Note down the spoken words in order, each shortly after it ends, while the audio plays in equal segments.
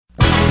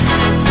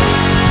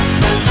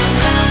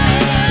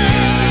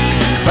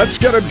Let's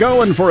get it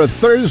going for a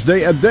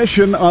Thursday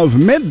edition of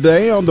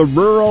Midday on the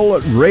Rural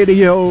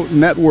Radio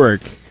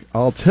Network.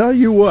 I'll tell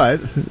you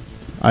what,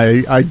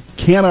 I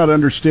cannot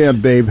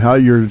understand, Dave, how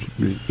you're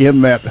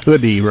in that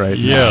hoodie right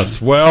now.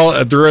 Yes,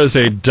 well, there is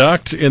a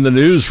duct in the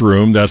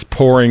newsroom that's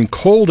pouring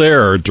cold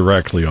air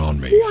directly on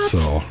me. What?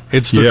 So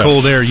it's the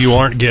cold air you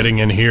aren't getting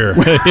in here.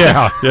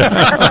 yeah.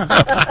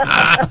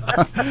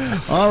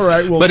 All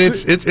right, well, but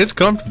it's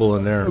comfortable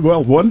in there.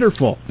 Well,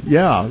 wonderful.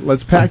 Yeah,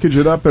 let's package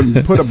it up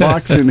and put a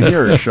box in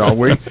here, shall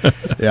we?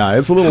 Yeah,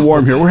 it's a little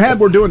warm here.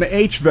 We're doing the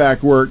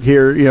HVAC work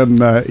here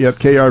in at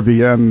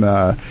KRVN,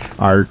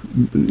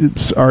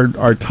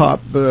 our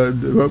top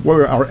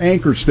our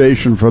anchor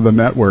station for the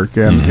network,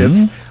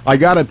 and I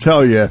got to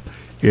tell you,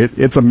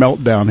 it's a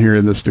meltdown here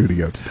in the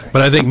studio today.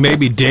 But I think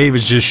maybe Dave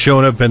is just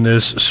showing up in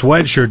this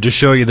sweatshirt to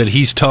show you that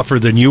he's tougher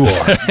than you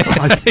are.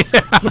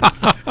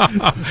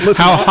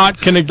 Listen, how hot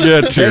can it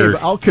get here?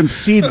 Dave, I'll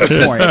concede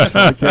the point.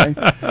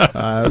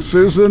 Okay,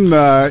 Susan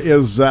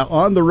is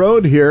on the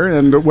road here,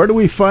 and where do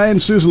we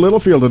find Susan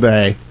Littlefield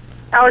today?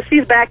 Oh,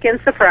 she's back in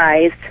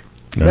Surprise.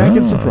 Back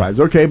in Surprise.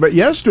 Okay, but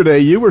yesterday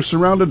you were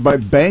surrounded by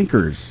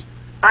bankers.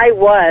 I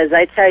was.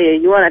 I tell you,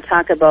 you want to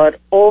talk about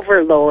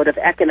overload of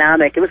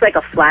economic. It was like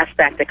a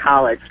flashback to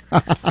college.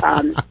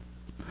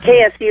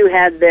 KSU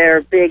had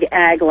their big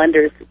ag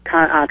lenders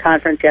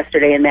conference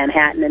yesterday in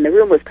Manhattan, and the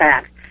room was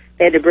packed.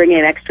 They had to bring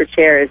in extra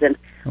chairs, and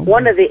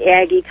one of the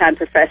ag econ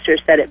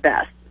professors said it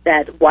best,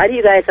 that why do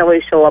you guys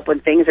always show up when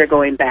things are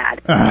going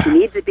bad? You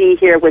need to be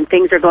here when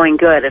things are going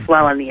good as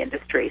well in the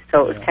industry.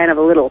 So it was kind of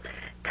a little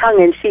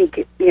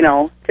tongue-in-cheek,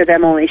 to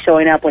them only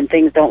showing up when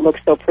things don't look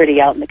so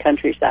pretty out in the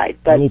countryside.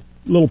 But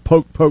little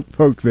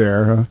poke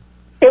there, huh?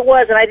 It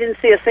was, and I didn't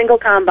see a single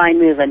combine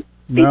moving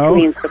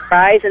between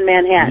Surprise and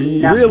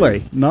Manhattan. Nothing.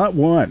 Really? Not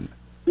one?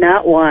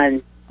 Not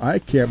one. I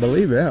can't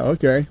believe that.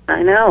 Okay.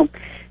 I know.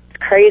 It's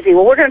crazy.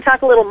 Well, we're going to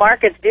talk a little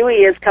markets. Dewey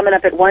is coming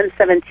up at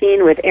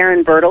 1:17 with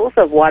Aaron Bertels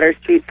of Water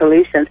Street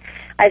Solutions.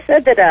 I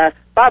said that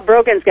Bob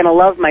Brogan's going to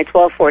love my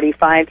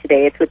 1245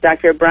 today. It's with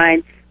Dr.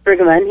 Brian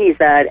Brigman. He's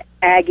an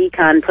ag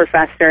econ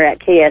professor at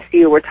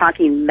KSU. We're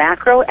talking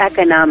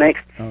macroeconomics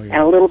and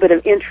a little bit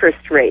of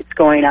interest rates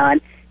going on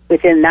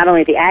within not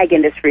only the ag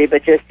industry,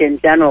 but just in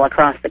general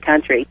across the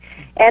country.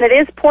 And it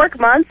is pork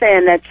month,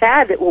 and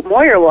Chad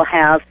Moyer will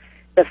have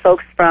the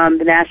folks from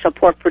the National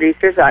Pork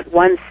Producers at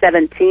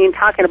 1:17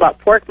 talking about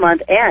pork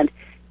month, and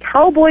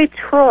Cowboy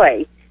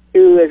Troy,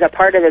 who is a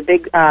part of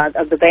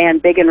the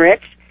band Big and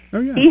Rich.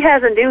 He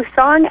has a new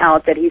song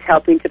out that he's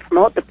helping to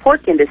promote the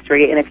pork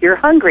industry, and if you're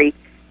hungry,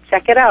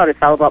 check it out.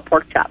 It's all about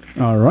pork chops.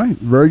 All right.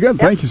 Very good.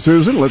 Yep. Thank you,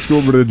 Susan. Let's go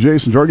over to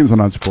Jason Jorgensen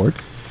on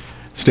sports.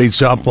 State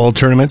softball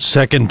tournament,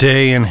 second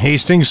day in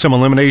Hastings. Some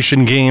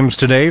elimination games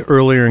today.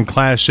 Earlier in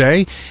Class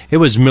A, it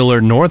was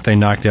Millard North. They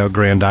knocked out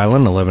Grand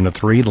Island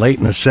 11-3. Late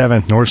in the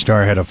seventh, North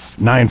Star had a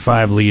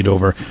 9-5 lead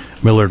over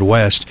Millard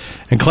West.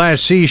 In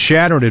Class C,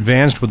 Shattern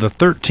advanced with a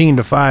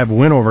 13-5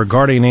 win over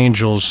Guardian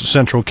Angels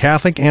Central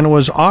Catholic, and it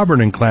was Auburn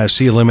in Class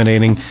C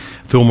eliminating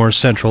Fillmore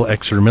Central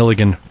Exeter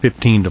Milligan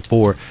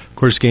 15-4. Of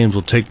course, games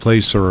will take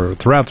place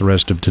throughout the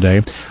rest of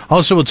today.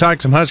 Also, we'll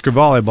talk some Husker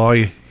volleyball.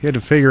 You had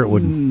to figure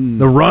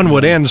the run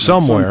would end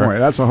somewhere.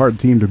 That's a hard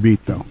team to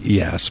beat, though.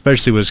 Yeah,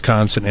 especially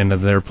Wisconsin ended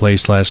their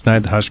place last night.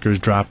 The Huskers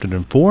dropped it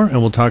in 4, and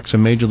we'll talk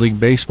some Major League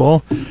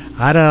Baseball.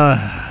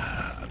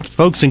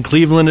 Folks in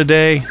Cleveland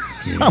today.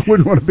 I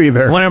wouldn't want to be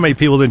there. I wonder how many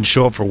people didn't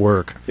show up for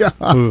work. Yeah.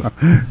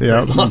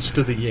 Lost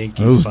to the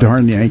Yankees. Those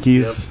darn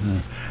Yankees.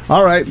 Yep.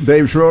 All right,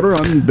 Dave Schroeder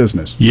on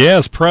business.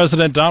 Yes,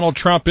 President Donald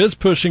Trump is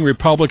pushing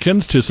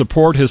Republicans to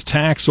support his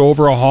tax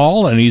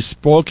overhaul, and he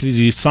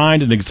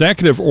signed an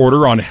executive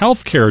order on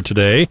health care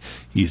today.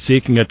 He's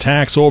seeking a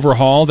tax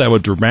overhaul that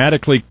would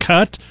dramatically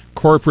cut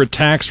corporate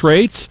tax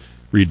rates,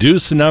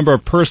 reduce the number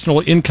of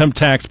personal income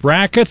tax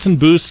brackets, and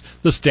boost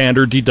the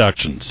standard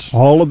deductions.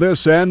 All of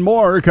this and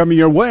more coming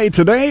your way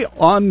today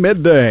on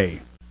Midday.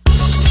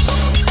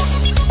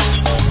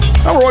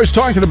 Now we're always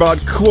talking about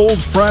cold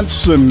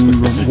fronts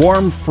and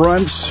warm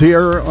fronts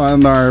here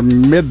on our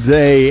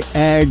midday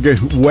ag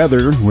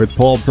weather with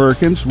Paul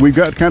Perkins. We've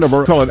got kind of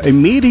a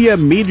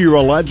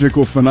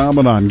meteorological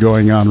phenomenon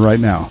going on right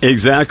now.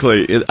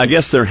 Exactly. I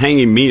guess they're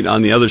hanging meat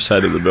on the other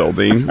side of the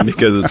building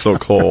because it's so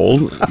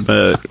cold,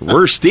 but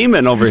we're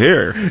steaming over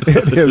here.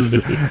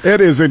 It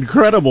is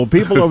incredible.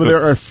 People over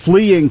there are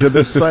fleeing to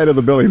this side of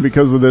the building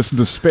because of this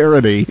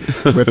disparity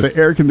with the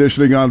air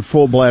conditioning on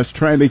full blast,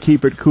 trying to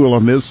keep it cool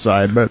on this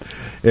side, but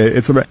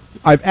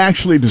I've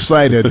actually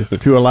decided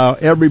to allow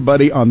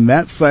everybody on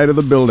that side of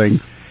the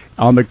building,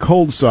 on the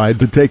cold side,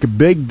 to take a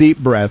big, deep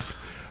breath,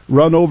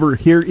 run over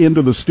here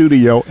into the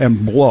studio,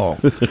 and blow.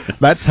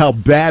 That's how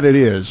bad it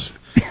is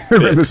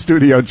We're in the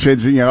studio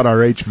changing out our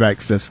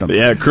HVAC system.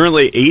 Yeah,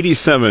 currently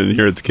 87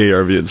 here at the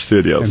KRVN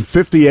studios. And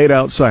 58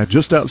 outside,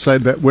 just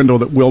outside that window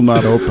that will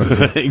not open.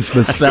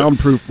 Exactly. The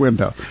soundproof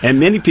window. And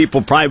many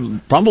people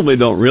probably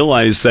don't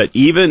realize that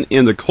even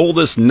in the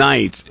coldest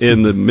night,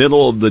 in the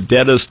middle of the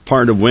deadest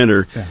part of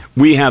winter,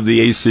 we have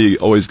the AC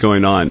always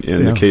going on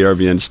in the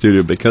KRVN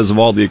studio because of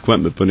all the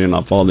equipment putting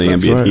off all the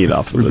ambient heat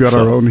off of it. We've got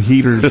our own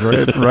heaters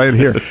right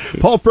here.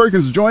 Paul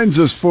Perkins joins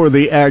us for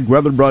the Ag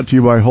Weather, brought to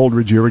you by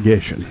Holdridge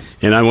Irrigation.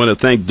 And I want to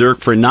thank Dirk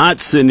for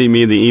not sending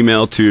me the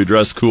email to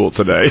dress cool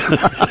today.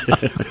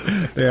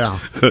 Yeah.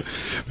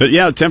 But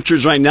yeah,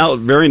 temperatures right now,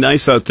 very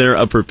nice out there,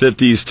 upper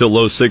 50s to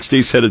low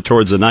 60s, headed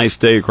towards a nice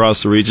day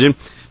across the region.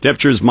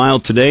 Temperatures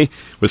mild today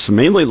with some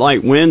mainly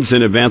light winds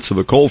in advance of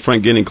a cold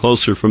front getting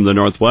closer from the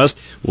northwest.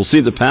 We'll see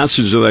the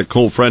passage of that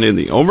cold front in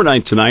the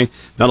overnight tonight.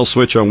 That'll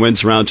switch our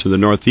winds around to the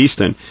northeast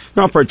and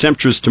drop our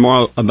temperatures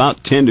tomorrow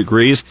about 10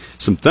 degrees.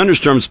 Some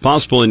thunderstorms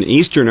possible in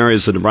eastern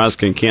areas of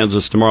Nebraska and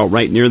Kansas tomorrow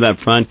right near that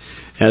front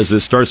as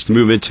this starts to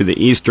move into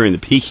the east during the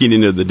peak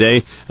heating of the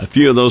day. A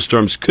few of those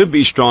storms could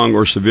be strong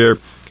or severe,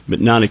 but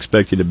not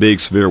expecting a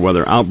big severe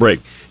weather outbreak.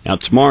 Now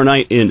tomorrow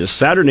night into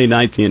Saturday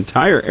night, the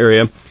entire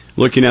area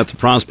looking at the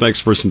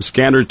prospects for some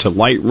scattered to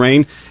light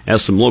rain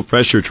as some low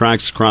pressure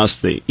tracks across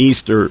the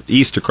east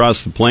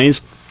across the plains.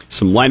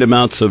 Some light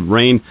amounts of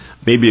rain,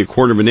 maybe a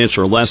quarter of an inch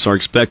or less, are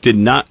expected.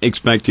 Not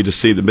expected to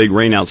see the big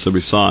rainouts that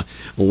we saw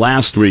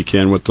last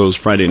weekend with those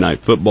Friday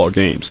night football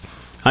games.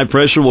 High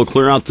pressure will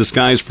clear out the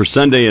skies for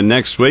Sunday and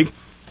next week.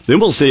 Then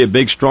we'll see a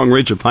big strong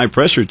ridge of high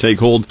pressure take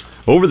hold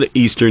over the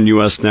eastern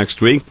U.S.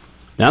 next week.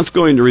 That's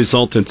going to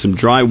result in some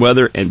dry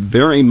weather and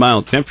very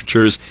mild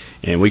temperatures,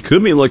 and we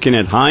could be looking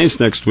at highs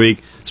next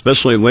week,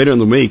 especially later in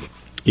the week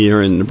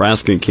here in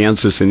Nebraska and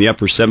Kansas in the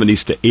upper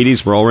 70s to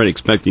 80s. We're already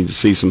expecting to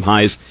see some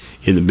highs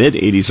in the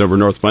mid-80s over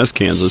northwest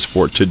Kansas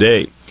for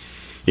today.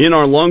 In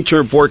our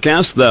long-term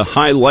forecast, the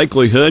high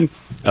likelihood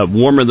of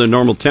warmer than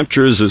normal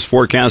temperatures is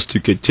forecast to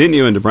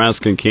continue in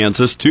Nebraska and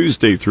Kansas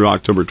Tuesday through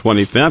October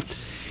 25th.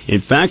 In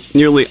fact,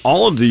 nearly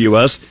all of the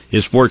U.S.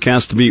 is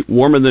forecast to be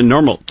warmer than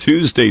normal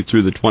Tuesday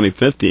through the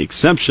 25th, the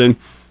exception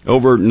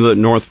over the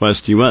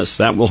northwest U.S.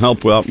 That will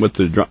help out with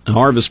the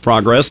harvest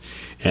progress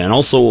and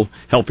also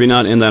helping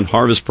out in that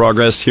harvest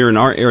progress here in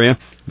our area.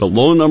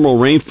 Below normal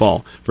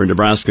rainfall for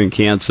Nebraska and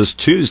Kansas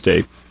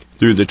Tuesday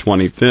through the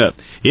 25th.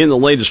 In the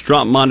latest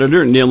drought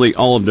monitor, nearly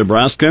all of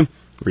Nebraska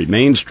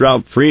remains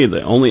drought-free.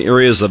 The only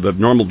areas of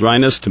abnormal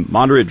dryness to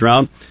moderate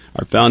drought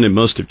are found in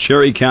most of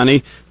Cherry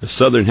County, the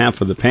southern half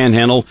of the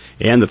Panhandle,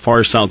 and the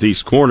far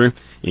southeast corner.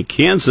 In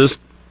Kansas,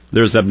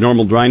 there's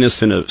abnormal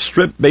dryness in a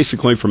strip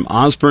basically from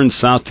Osborne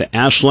south to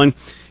Ashland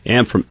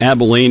and from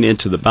Abilene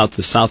into about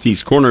the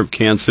southeast corner of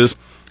Kansas.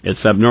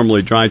 It's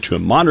abnormally dry to a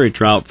moderate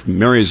drought from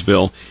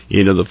Marysville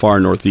into the far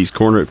northeast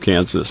corner of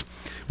Kansas.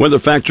 Weather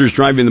factors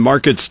driving the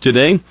markets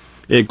today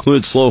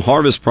include slow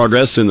harvest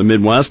progress in the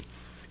Midwest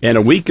and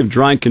a week of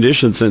dry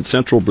conditions in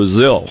central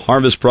Brazil.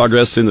 Harvest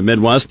progress in the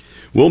Midwest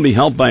will be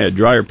helped by a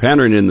drier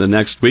pattern in the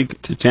next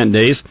week to 10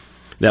 days.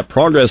 That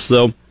progress,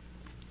 though,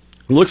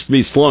 looks to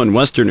be slow in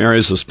western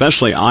areas,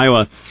 especially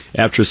Iowa,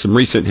 after some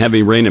recent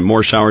heavy rain and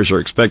more showers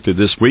are expected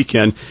this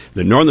weekend.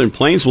 The northern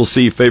plains will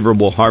see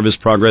favorable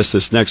harvest progress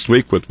this next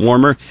week with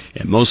warmer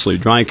and mostly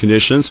dry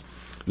conditions.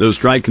 Those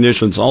dry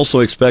conditions also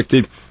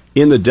expected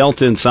in the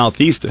Delta and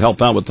Southeast to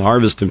help out with the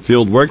harvest and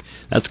field work.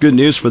 That's good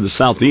news for the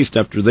Southeast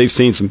after they've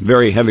seen some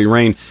very heavy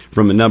rain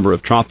from a number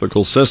of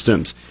tropical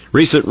systems.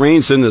 Recent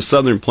rains in the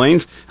southern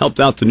plains helped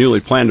out the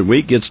newly planted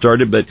wheat get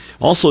started, but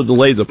also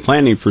delayed the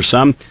planting for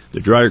some. The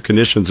drier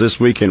conditions this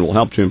weekend will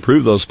help to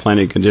improve those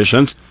planting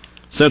conditions.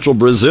 Central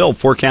Brazil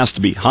forecast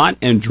to be hot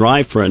and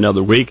dry for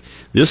another week.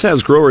 This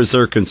has growers that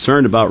are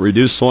concerned about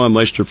reduced soil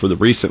moisture for the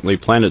recently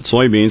planted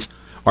soybeans.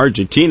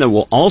 Argentina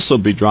will also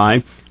be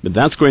dry, but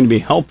that's going to be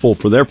helpful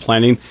for their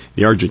planting.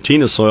 The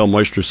Argentina soil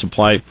moisture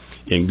supply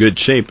in good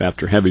shape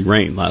after heavy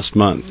rain last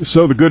month.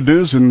 So the good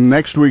news in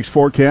next week's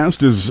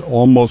forecast is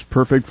almost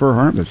perfect for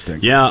harvesting.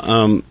 Yeah,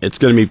 it's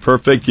going to be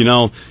perfect. You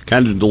know,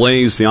 kind of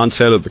delays the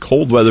onset of the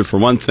cold weather for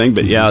one thing,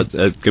 but yeah, it's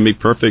going to be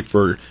perfect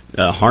for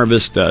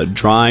harvest,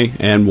 dry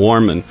and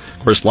warm. And of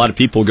course, a lot of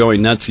people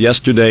going nuts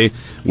yesterday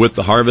with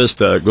the harvest,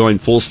 going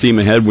full steam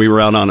ahead. We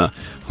were out on a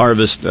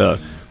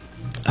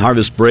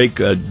harvest break,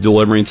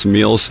 delivering some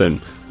meals,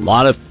 and a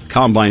lot of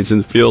combines in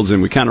the fields,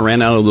 and we kind of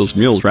ran out of those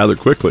mules rather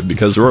quickly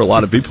because there were a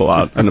lot of people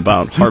out and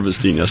about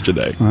harvesting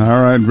yesterday. All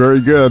right, very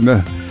good.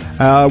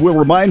 We'll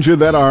remind you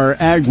that our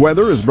ag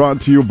weather is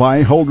brought to you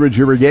by Holdridge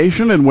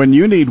Irrigation, and when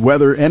you need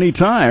weather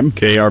anytime,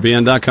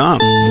 KRBN.com.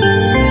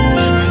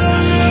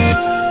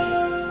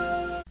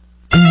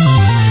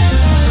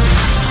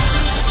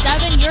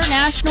 Seven-year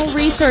national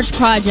research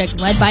project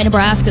led by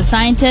Nebraska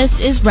scientists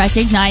is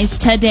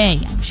recognized today.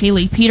 I'm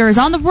Shaylee Peters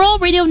on the Rural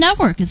Radio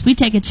Network as we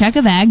take a check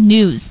of ag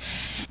news.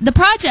 The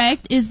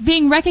project is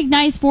being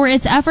recognized for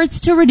its efforts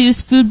to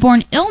reduce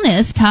foodborne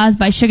illness caused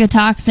by Shiga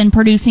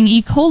toxin-producing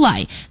E.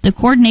 coli. The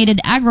Coordinated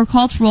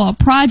Agricultural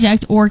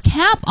Project, or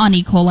CAP, on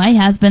E. coli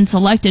has been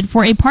selected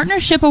for a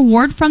partnership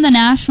award from the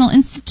National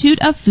Institute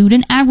of Food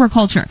and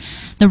Agriculture,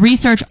 the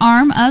research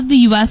arm of the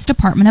U.S.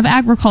 Department of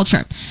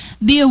Agriculture.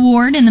 The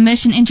award in the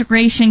mission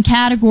integration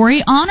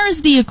category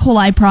honors the E.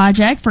 coli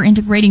project for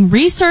integrating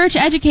research,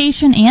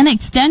 education, and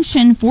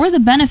extension for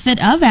the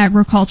benefit of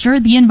agriculture,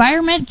 the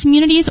environment,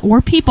 communities, or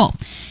people.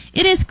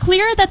 It is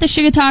clear that the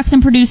Shiga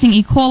toxin-producing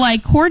E.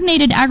 coli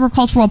Coordinated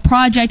Agricultural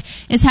Project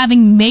is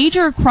having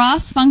major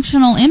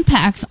cross-functional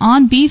impacts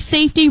on beef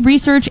safety,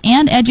 research,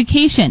 and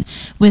education,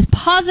 with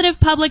positive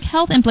public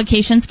health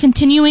implications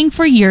continuing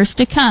for years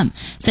to come,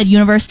 said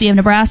University of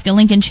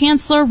Nebraska-Lincoln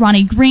Chancellor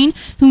Ronnie Green,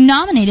 who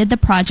nominated the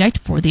project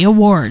for the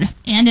award.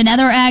 And in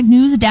other ag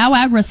news, Dow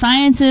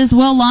AgroSciences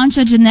will launch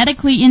a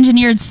genetically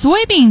engineered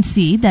soybean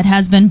seed that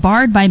has been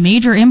barred by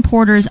major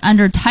importers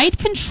under tight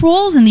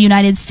controls in the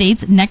United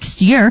States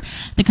next year.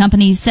 The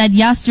company said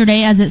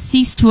yesterday as it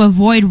seeks to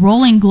avoid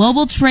rolling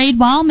global trade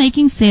while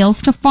making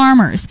sales to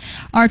farmers.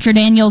 Archer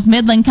Daniels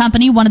Midland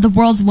Company, one of the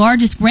world's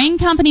largest grain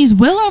companies,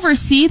 will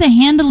oversee the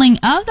handling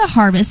of the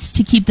harvests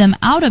to keep them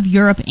out of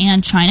Europe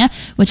and China,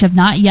 which have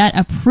not yet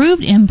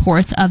approved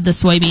imports of the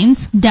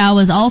soybeans. Dow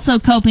is also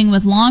coping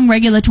with long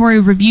regulatory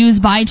reviews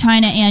by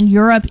China and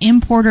Europe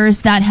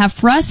importers that have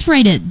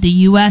frustrated the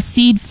U.S.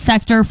 seed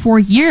sector for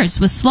years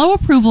with slow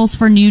approvals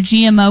for new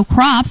GMO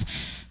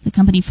crops. The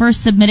company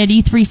first submitted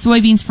E3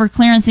 soybeans for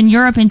clearance in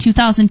Europe in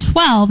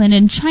 2012 and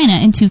in China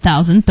in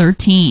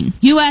 2013.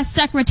 U.S.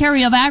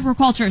 Secretary of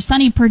Agriculture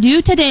Sonny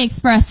Perdue today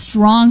expressed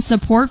strong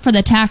support for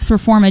the tax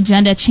reform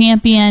agenda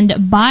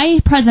championed by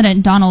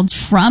President Donald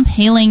Trump,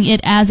 hailing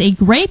it as a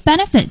great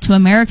benefit to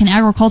American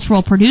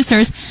agricultural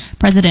producers.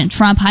 President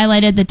Trump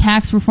highlighted the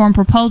tax reform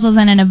proposals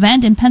at an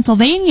event in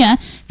Pennsylvania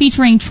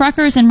featuring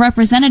truckers and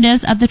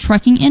representatives of the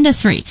trucking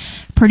industry.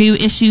 Perdue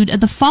issued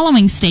the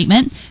following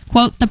statement,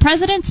 quote, "The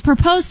president's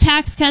proposed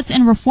tax cuts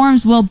and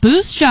reforms will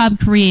boost job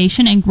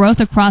creation and growth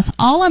across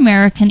all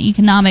American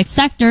economic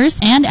sectors,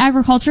 and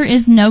agriculture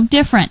is no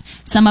different.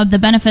 Some of the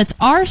benefits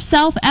are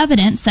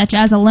self-evident, such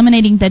as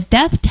eliminating the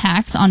death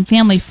tax on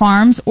family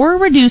farms or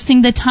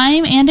reducing the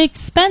time and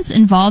expense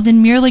involved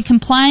in merely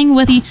complying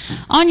with the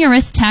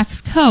onerous tax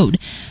code.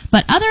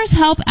 But others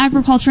help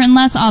agriculture in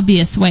less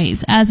obvious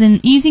ways, as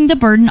in easing the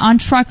burden on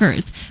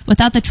truckers.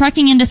 Without the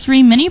trucking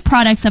industry, many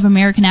products of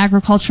American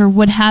agriculture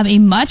would have a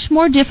much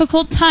more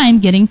difficult time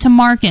getting to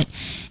market.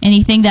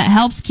 Anything that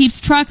helps keeps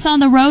trucks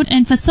on the road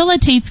and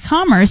facilitates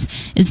commerce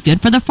is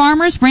good for the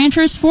farmers,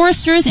 ranchers,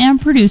 foresters,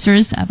 and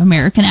producers of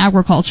American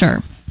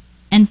agriculture."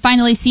 And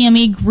finally,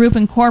 CME Group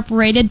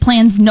Incorporated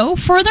plans no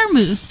further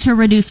moves to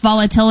reduce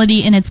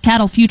volatility in its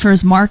cattle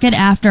futures market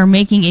after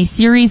making a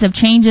series of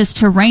changes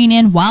to rein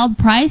in wild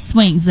price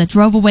swings that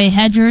drove away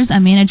hedgers, a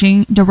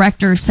managing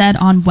director said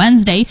on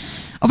Wednesday.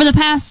 Over the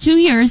past 2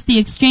 years, the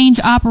exchange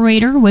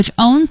operator, which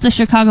owns the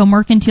Chicago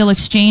Mercantile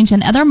Exchange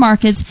and other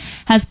markets,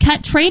 has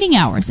cut trading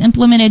hours,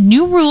 implemented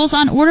new rules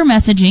on order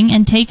messaging,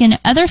 and taken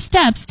other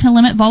steps to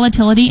limit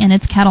volatility in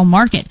its cattle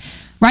market.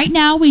 Right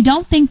now, we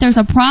don't think there's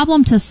a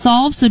problem to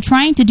solve, so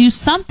trying to do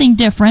something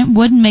different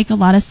wouldn't make a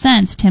lot of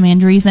sense, Tim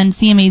Andreessen,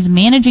 CME's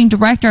managing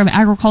director of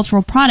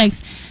agricultural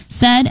products,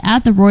 said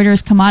at the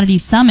Reuters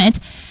Commodities Summit.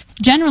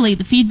 Generally,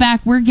 the feedback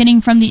we're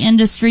getting from the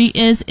industry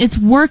is it's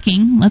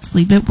working. Let's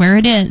leave it where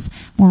it is.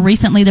 More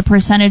recently, the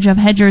percentage of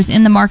hedgers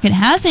in the market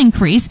has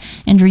increased,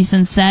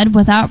 Andreessen said,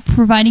 without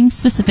providing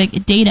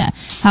specific data.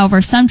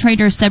 However, some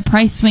traders said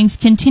price swings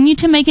continue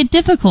to make it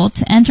difficult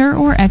to enter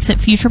or exit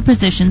future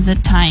positions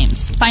at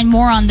times. Find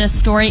more on this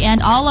story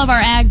and all of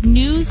our ag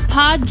news,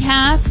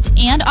 podcast,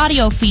 and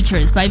audio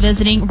features by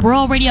visiting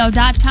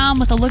ruralradio.com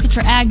with a look at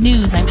your ag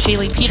news. I'm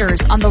Shaylee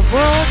Peters on the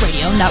Rural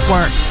Radio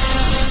Network.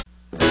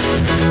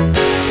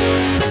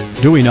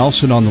 Dewey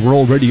Nelson on the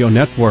Rural Radio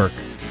Network.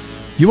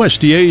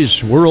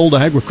 USDA's World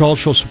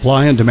Agricultural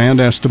Supply and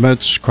Demand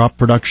Estimates, crop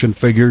production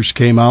figures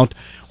came out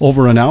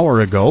over an hour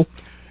ago,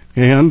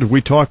 and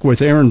we talked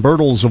with Aaron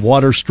Bertels of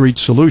Water Street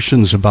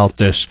Solutions about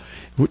this.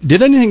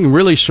 Did anything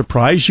really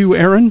surprise you,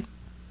 Aaron?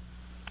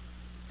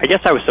 I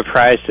guess I was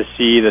surprised to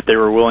see that they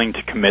were willing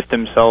to commit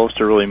themselves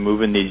to really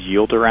moving these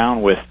yields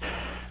around with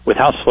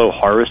how slow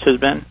harvest has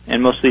been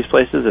in most of these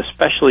places,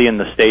 especially in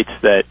the states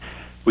that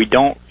we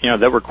don't,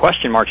 that were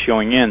question marks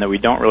going in, that we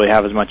don't really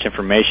have as much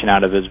information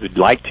out of as we'd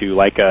like to,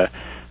 like a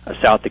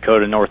South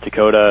Dakota, North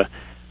Dakota,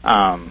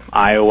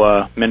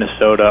 Iowa,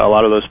 Minnesota, a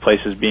lot of those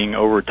places being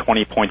over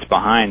 20 points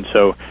behind.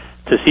 So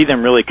to see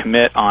them really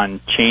commit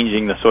on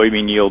changing the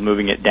soybean yield,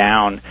 moving it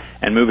down,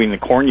 and moving the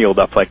corn yield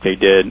up like they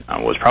did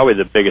was probably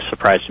the biggest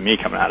surprise to me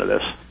coming out of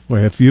this.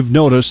 Well, if you've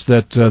noticed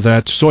that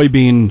that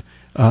soybean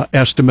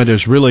estimate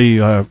is really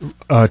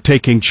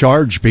taking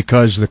charge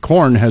because the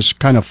corn has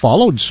kind of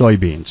followed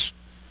soybeans.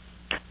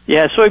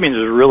 Yeah, soybeans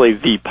is really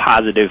the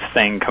positive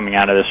thing coming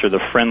out of this, or the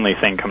friendly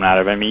thing coming out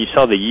of it. I mean, you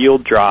saw the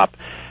yield drop,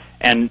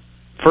 and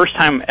first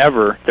time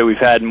ever that we've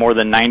had more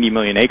than 90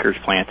 million acres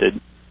planted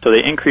So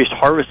they increased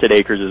harvested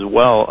acres as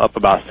well, up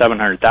about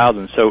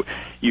 700,000. So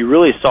you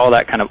really saw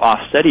that kind of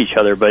offset each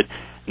other. But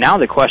now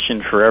the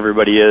question for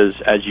everybody is,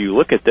 as you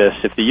look at this,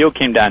 if the yield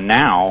came down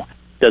now,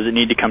 does it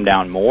need to come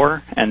down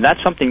more? And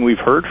that's something we've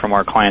heard from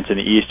our clients in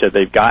the East as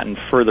they've gotten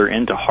further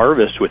into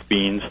harvest with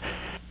beans,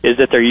 is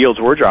that their yields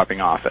were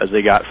dropping off as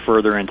they got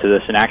further into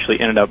this and actually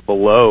ended up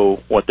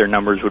below what their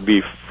numbers would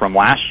be from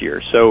last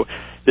year. So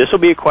this will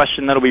be a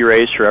question that will be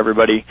raised for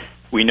everybody.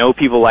 We know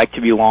people like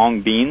to be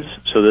long beans,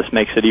 so this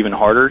makes it even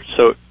harder.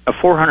 So a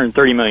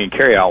 430 million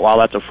carryout, while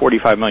that's a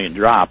 45 million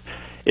drop,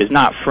 is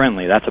not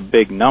friendly. That's a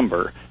big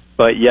number.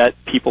 But yet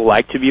people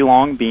like to be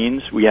long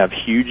beans. We have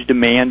huge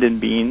demand in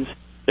beans.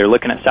 They're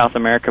looking at South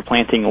America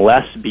planting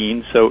less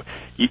beans.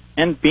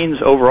 And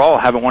beans overall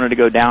haven't wanted to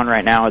go down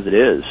right now as it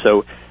is.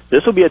 So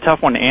this will be a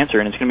tough one to answer,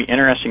 and it's going to be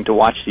interesting to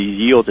watch these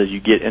yields as you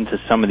get into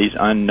some of these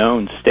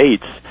unknown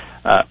states,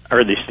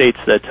 or the states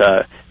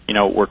that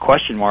were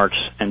question marks,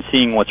 and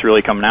seeing what's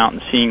really coming out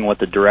and seeing what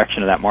the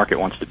direction of that market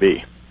wants to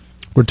be.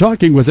 We're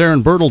talking with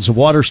Aaron Bertels of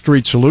Water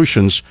Street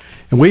Solutions,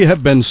 and we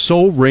have been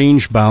so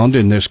range-bound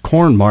in this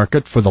corn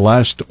market for the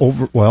last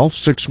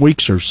 6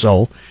 weeks or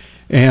so,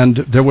 and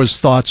there was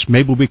thoughts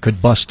maybe we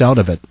could bust out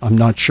of it. I'm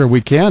not sure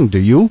we can. Do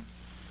you?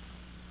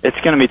 It's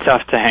going to be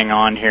tough to hang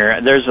on here.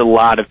 There's a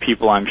lot of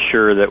people, I'm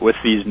sure, that with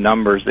these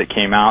numbers that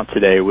came out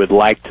today would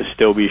like to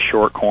still be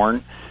short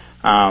corn.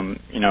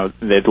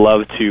 They'd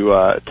love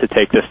to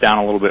take this down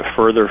a little bit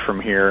further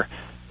from here.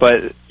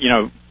 But,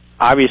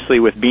 obviously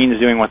with beans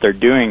doing what they're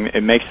doing,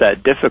 it makes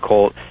that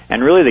difficult.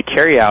 And really the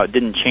carryout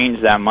didn't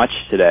change that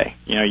much today.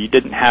 You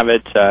didn't have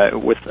it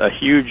with a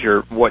huge,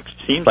 or what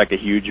seemed like a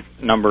huge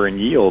number in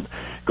yield,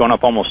 going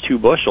up almost 2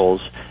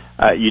 bushels.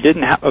 You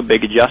didn't have a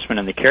big adjustment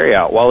in the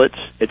carryout. While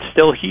it's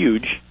still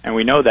huge, and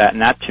we know that,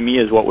 and that to me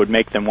is what would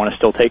make them want to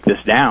still take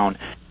this down.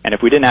 And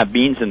if we didn't have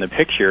beans in the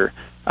picture,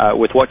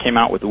 with what came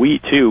out with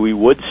wheat too, we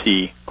would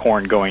see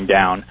corn going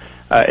down.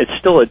 It's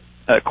still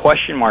a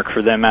question mark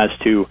for them as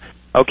to,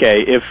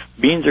 okay, if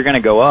beans are going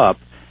to go up,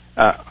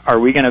 are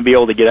we going to be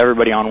able to get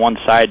everybody on one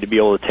side to be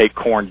able to take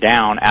corn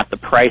down at the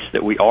price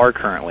that we are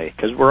currently?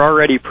 Because we're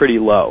already pretty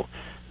low.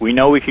 We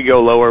know we could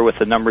go lower with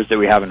the numbers that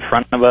we have in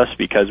front of us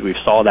because we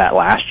saw that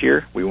last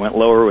year. We went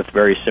lower with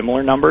very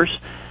similar numbers.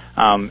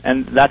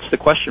 And that's the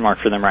question mark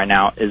for them right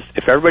now, is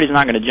if everybody's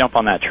not going to jump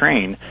on that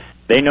train,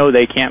 they know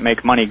they can't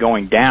make money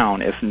going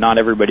down if not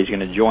everybody's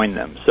going to join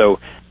them. So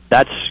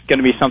that's going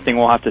to be something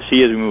we'll have to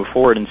see as we move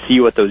forward and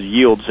see what those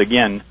yields,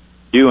 again,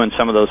 do in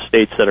some of those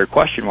states that are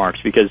question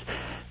marks, because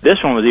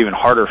this one was even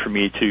harder for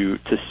me to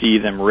see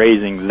them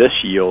raising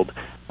this yield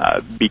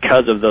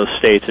because of those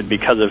states and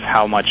because of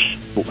how much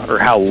or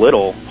how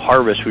little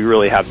harvest we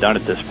really have done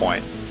at this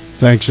point.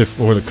 Thanks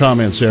for the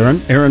comments,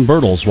 Aaron. Aaron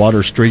Bertels,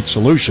 Water Street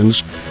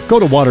Solutions. Go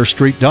to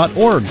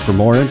waterstreet.org for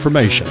more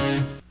information.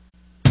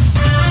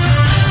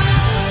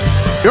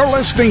 You're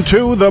listening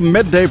to the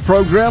Midday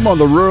Program on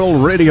the Rural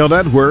Radio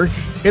Network.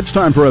 It's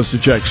time for us to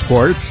check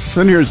sports,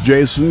 and here's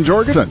Jason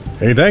Jorgensen.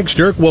 Hey, thanks,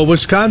 Dirk. Well,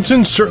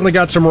 Wisconsin certainly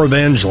got some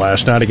revenge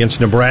last night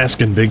against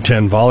Nebraska in Big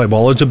Ten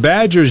volleyball as the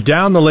Badgers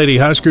downed the Lady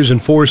Huskers in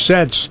 4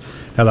 sets.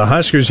 Now, the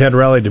Huskers had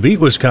rallied to beat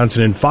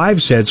Wisconsin in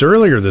 5 sets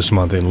earlier this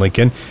month in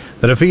Lincoln.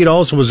 The defeat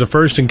also was the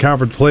first in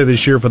conference play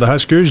this year for the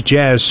Huskers.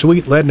 Jazz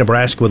Sweet led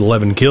Nebraska with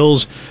 11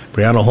 kills.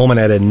 Brianna Holman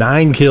added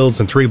 9 kills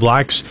and 3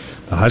 blocks.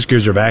 The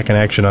Huskers are back in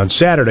action on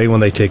Saturday when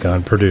they take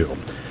on Purdue.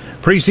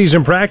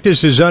 Preseason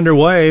practice is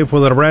underway for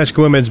the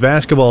Nebraska women's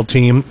basketball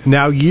team.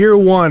 Now, year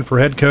 1 for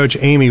head coach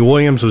Amy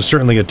Williams was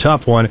certainly a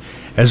tough one,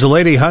 as the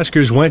Lady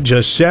Huskers went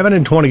just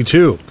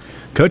 7-22.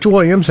 Coach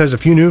Williams has a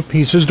few new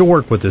pieces to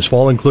work with this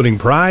fall, including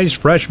prize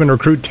freshman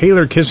recruit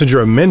Taylor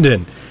Kissinger of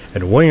Minden.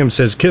 And Williams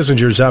says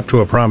Kissinger's up to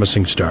a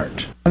promising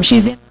start.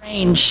 She's in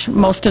range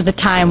most of the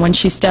time when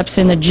she steps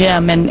in the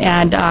gym,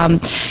 and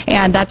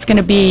that's going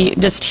to be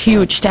just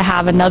huge to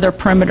have another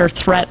perimeter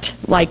threat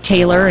like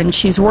Taylor. And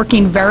she's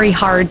working very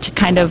hard to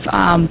kind of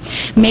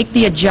make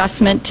the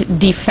adjustment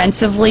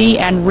defensively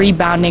and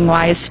rebounding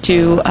wise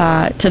to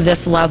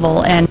this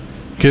level. And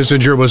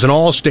Kissinger was an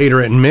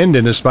all-stater at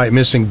Minden despite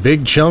missing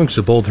big chunks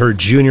of both her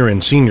junior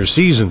and senior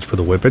seasons for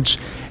the Whippets.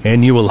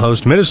 And you will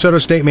host Minnesota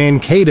State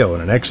Mankato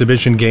in an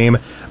exhibition game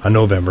on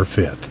November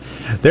 5th.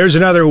 There's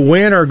another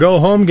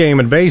win-or-go-home game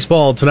in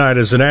baseball tonight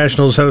as the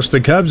Nationals host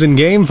the Cubs in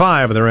Game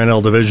 5 of their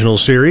NL Divisional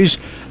Series.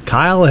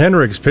 Kyle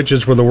Hendricks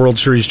pitches for the World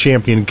Series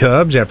champion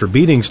Cubs after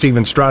beating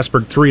Steven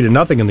Strasburg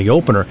 3-0 in the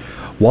opener.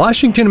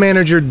 Washington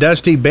manager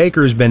Dusty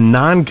Baker has been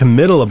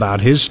non-committal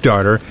about his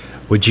starter,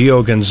 with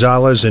Gio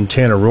Gonzalez and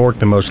Tanner Roark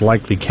the most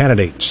likely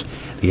candidates.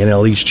 The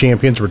NL East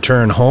champions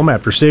return home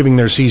after saving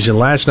their season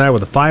last night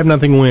with a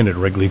 5-0 win at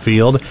Wrigley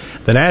Field.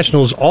 The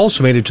Nationals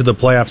also made it to the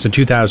playoffs in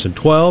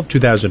 2012,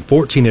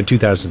 2014, and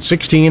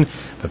 2016,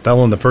 but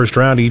fell in the first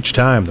round each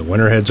time. The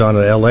winner heads on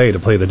to L.A. to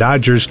play the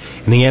Dodgers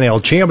in the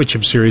NL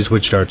Championship Series,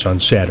 which starts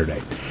on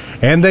Saturday.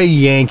 And the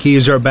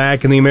Yankees are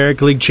back in the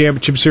American League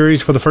Championship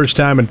Series for the first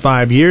time in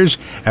 5 years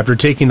after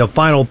taking the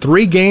final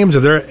 3 games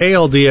of their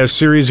ALDS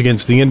series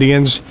against the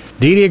Indians.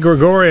 Didi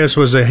Gregorius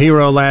was a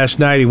hero last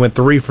night. He went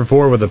 3 for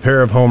 4 with a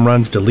pair of home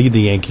runs to lead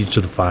the Yankees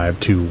to the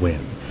 5-2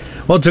 win.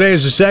 Well, today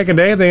is the second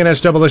day of the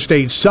NSAA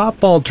State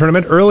Softball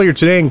Tournament. Earlier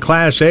today in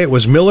Class A, it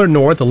was Millard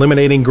North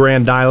eliminating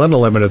Grand Island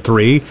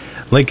 11-3.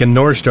 Lincoln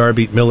North Star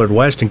beat Millard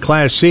West. In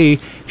Class C,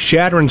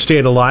 Chadron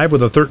stayed alive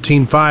with a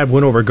 13-5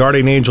 win over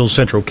Guardian Angels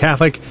Central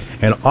Catholic,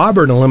 and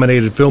Auburn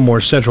eliminated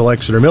Fillmore Central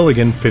Exeter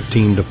Milligan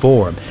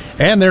 15-4.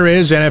 And there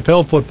is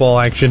NFL football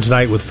action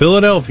tonight with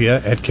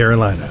Philadelphia at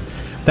Carolina.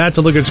 That's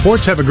a look at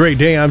sports. Have a great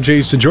day. I'm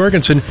Jason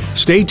Jorgensen.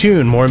 Stay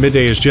tuned. More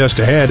Midday is just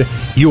ahead.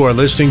 You are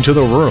listening to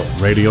the Rural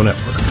Radio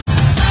Network.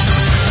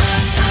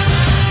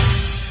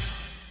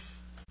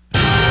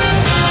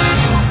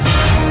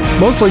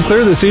 Mostly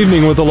clear this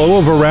evening with a low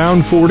of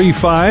around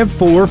 45.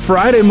 For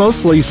Friday,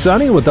 mostly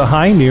sunny with a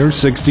high near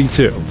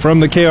 62. From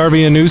the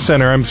KRVN News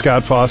Center, I'm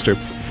Scott Foster.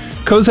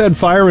 Cozad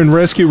Fire and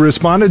Rescue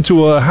responded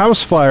to a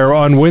house fire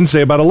on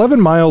Wednesday about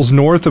 11 miles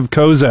north of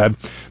Cozad.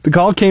 The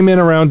call came in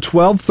around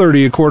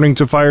 12:30, according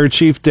to Fire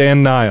Chief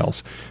Dan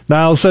Niles.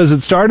 Niles says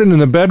it started in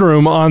the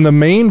bedroom on the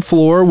main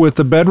floor, with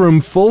the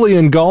bedroom fully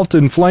engulfed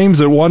in flames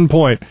at one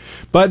point.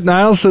 But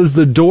Niles says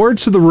the door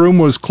to the room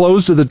was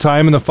closed at the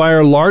time and the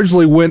fire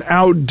largely went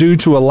out due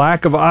to a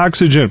lack of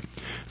oxygen.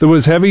 There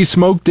was heavy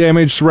smoke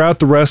damage throughout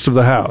the rest of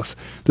the house.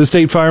 The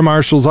State Fire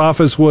Marshal's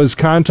office was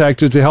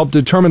contacted to help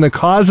determine the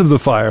cause of the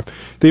fire.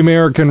 The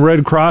American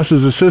Red Cross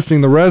is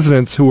assisting the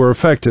residents who were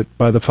affected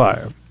by the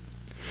fire.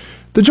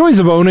 The joys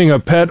of owning a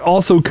pet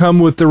also come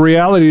with the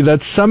reality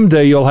that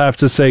someday you'll have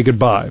to say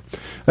goodbye.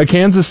 A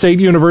Kansas State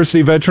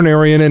University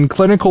veterinarian and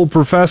clinical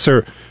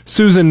professor,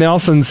 Susan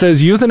Nelson,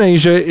 says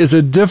euthanasia is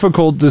a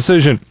difficult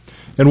decision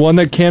and one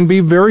that can be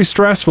very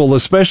stressful,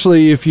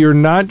 especially if you're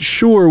not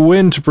sure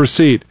when to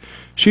proceed.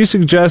 She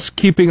suggests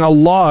keeping a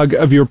log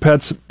of your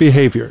pet's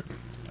behavior.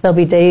 There'll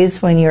be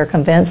days when you're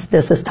convinced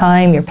this is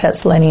time, your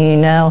pet's letting you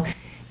know,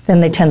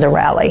 then they tend to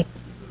rally.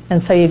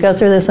 And so you go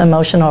through this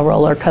emotional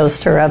roller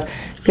coaster of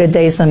good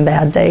days and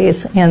bad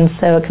days, and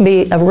so it can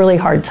be a really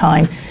hard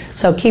time.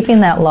 So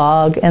keeping that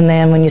log, and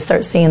then when you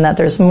start seeing that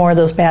there's more of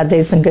those bad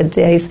days than good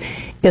days,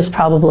 is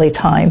probably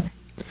time.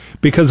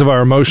 Because of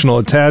our emotional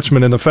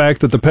attachment and the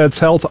fact that the pet's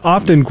health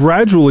often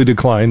gradually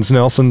declines,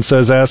 Nelson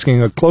says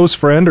asking a close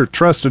friend or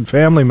trusted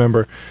family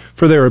member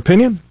for their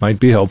opinion might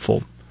be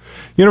helpful.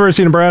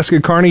 University of Nebraska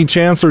Kearney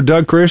Chancellor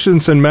Doug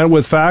Christensen met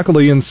with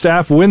faculty and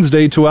staff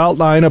Wednesday to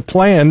outline a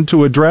plan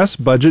to address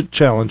budget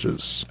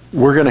challenges.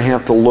 We're going to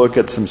have to look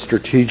at some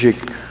strategic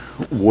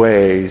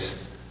ways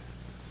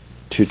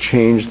to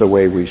change the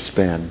way we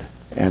spend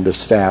and to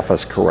staff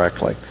us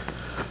correctly.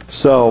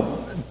 So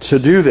to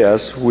do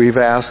this, we've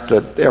asked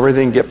that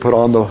everything get put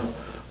on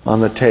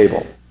the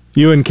table.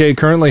 UNK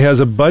currently has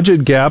a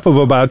budget gap of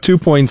about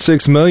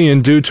 $2.6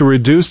 million due to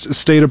reduced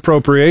state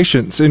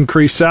appropriations,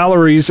 increased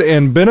salaries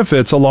and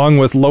benefits, along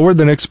with lower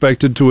than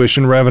expected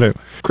tuition revenue.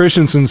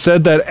 Christensen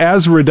said that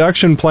as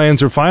reduction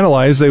plans are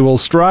finalized, they will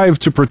strive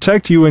to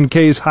protect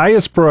UNK's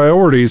highest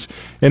priorities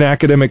in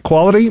academic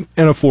quality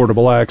and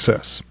affordable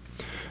access.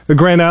 A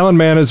Grand Island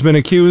man has been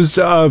accused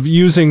of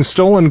using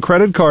stolen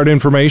credit card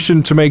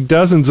information to make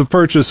dozens of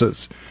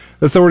purchases.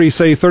 Authorities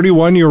say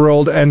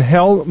 31-year-old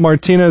Angel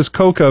Martinez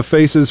Coca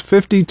faces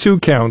 52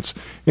 counts,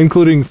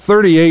 including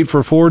 38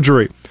 for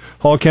forgery.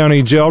 Hall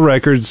County jail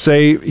records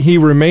say he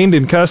remained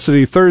in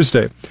custody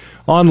Thursday.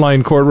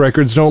 Online court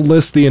records don't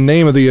list the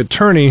name of the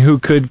attorney who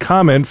could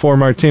comment for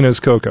Martinez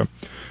Coca.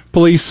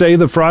 Police say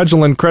the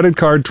fraudulent credit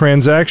card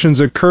transactions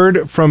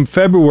occurred from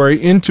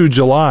February into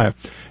July.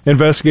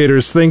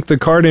 Investigators think the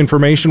card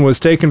information was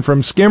taken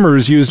from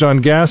skimmers used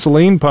on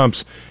gasoline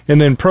pumps and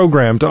then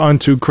programmed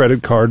onto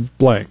credit card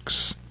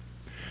blanks.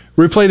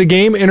 Replay the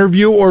game,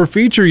 interview, or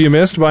feature you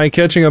missed by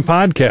catching a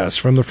podcast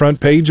from the front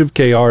page of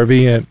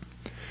KRVN.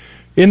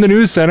 In the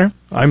News Center,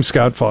 I'm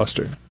Scott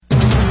Foster.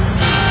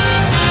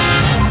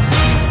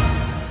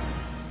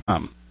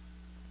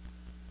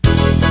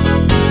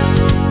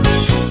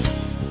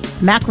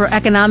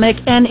 Macroeconomic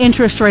and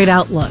interest rate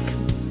outlook.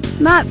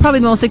 Not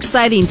probably the most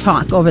exciting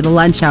talk over the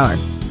lunch hour,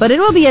 but it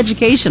will be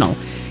educational.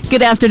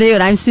 Good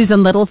afternoon. I'm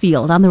Susan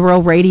Littlefield on the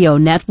Rural Radio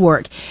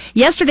Network.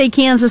 Yesterday,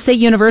 Kansas State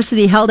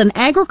University held an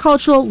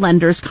agricultural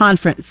lenders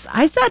conference.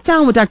 I sat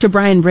down with Dr.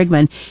 Brian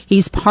Brigman.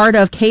 He's part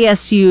of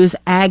KSU's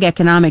Ag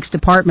Economics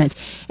Department,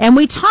 and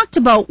we talked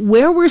about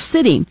where we're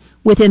sitting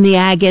within the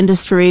ag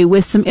industry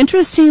with some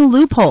interesting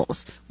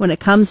loopholes when it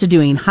comes to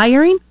doing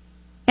hiring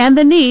and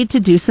the need to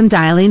do some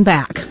dialing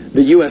back.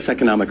 The U.S.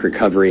 economic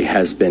recovery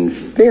has been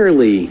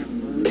fairly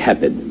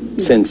tepid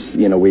since,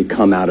 we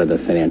come out of the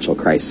financial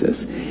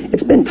crisis.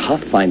 It's been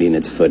tough finding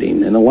its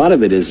footing, and a lot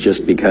of it is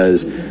just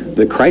because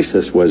the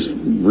crisis was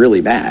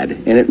really bad,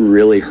 and it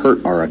really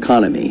hurt our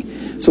economy.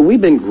 So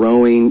we've been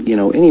growing,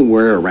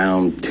 anywhere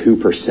around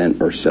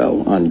 2% or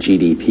so on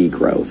GDP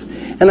growth,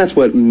 and that's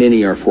what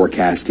many are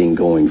forecasting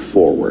going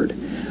forward.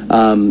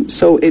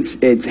 So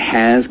it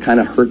has kind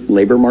of hurt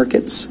labor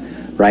markets.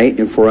 right?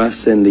 And for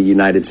us in the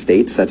United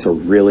States, that's a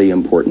really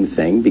important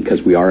thing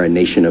because we are a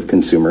nation of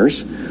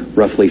consumers.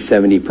 Roughly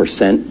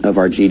 70% of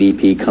our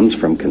GDP comes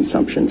from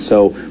consumption.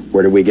 So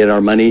where do we get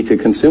our money to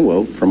consume?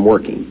 Well, from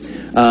working.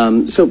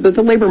 But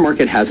the labor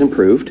market has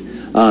improved.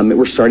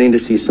 We're starting to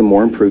see some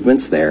more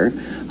improvements there.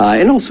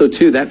 And also,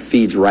 too, that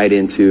feeds right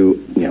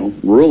into,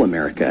 rural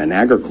America and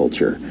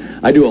agriculture.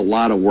 I do a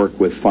lot of work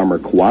with farmer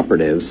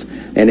cooperatives.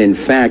 And in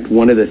fact,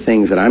 one of the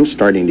things that I'm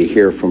starting to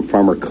hear from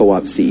farmer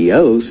co-op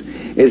CEOs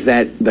is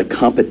that the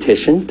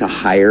competition to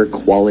hire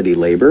quality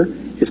labor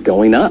is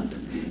going up.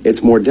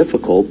 It's more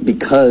difficult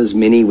because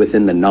many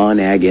within the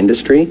non-ag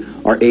industry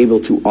are able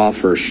to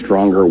offer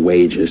stronger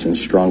wages and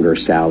stronger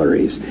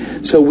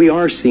salaries. So we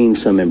are seeing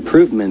some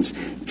improvements,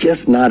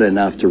 just not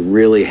enough to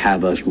really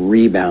have us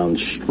rebound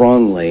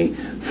strongly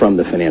from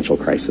the financial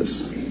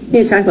crisis.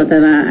 You talk about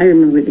that. I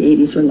remember what the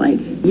 80s were like.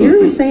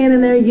 You're saying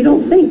in there you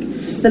don't think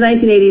the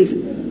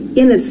 1980s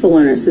in its full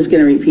earnest is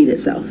going to repeat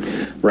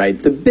itself. Right.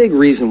 The big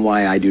reason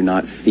why I do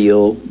not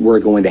feel we're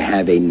going to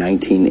have a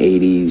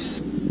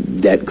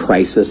 1980s debt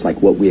crisis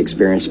like what we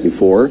experienced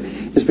before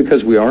is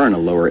because we are in a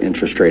lower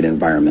interest rate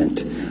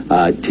environment.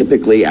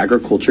 Typically,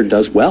 agriculture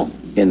does well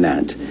in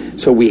that.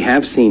 So we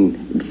have seen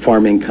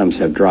farm incomes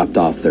have dropped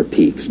off their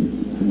peaks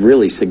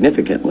really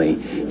significantly,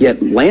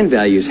 yet land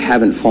values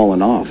haven't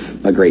fallen off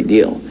a great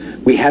deal.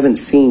 We haven't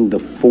seen the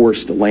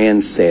forced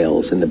land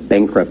sales and the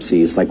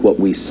bankruptcies like what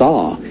we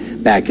saw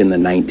back in the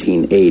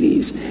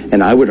 1980s.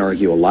 And I would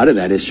argue a lot of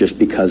that is just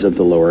because of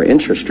the lower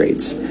interest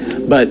rates.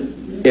 But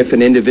if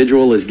an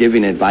individual is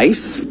giving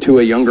advice to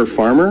a younger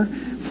farmer,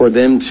 for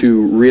them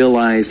to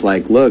realize,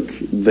 look,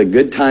 the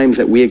good times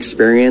that we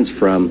experienced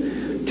from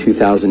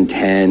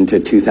 2010 to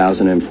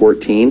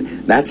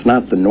 2014, that's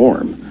not the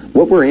norm.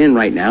 What we're in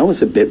right now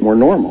is a bit more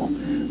normal,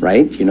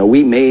 right?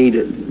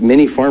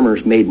 Many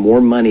farmers made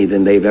more money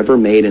than they've ever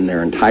made in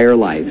their entire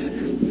lives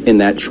in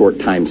that short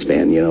time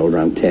span,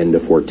 around 10 to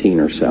 14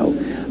 or so.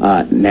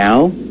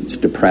 Now, it's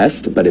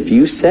depressed, but if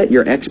you set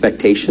your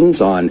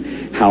expectations on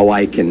how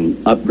I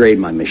can upgrade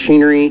my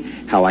machinery,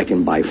 how I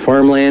can buy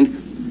farmland,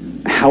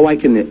 how I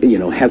can,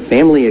 have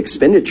family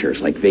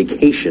expenditures like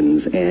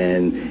vacations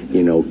and,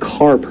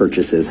 car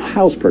purchases,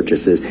 house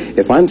purchases,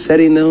 if I'm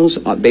setting those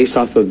based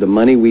off of the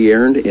money we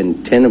earned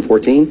in 10 and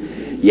 14,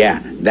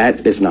 yeah,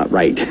 that is not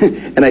right.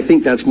 And I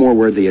think that's more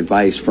where the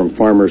advice from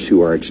farmers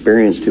who are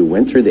experienced, who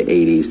went through the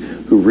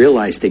 80s, who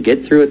realized to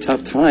get through a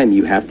tough time,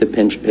 you have to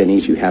pinch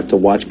pennies, you have to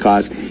watch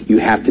costs, you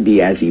have to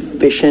be as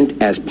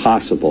efficient as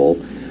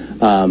possible.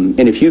 And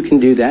if you can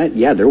do that,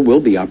 yeah, there will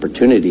be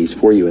opportunities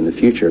for you in the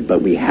future,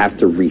 but we have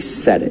to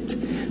reset it.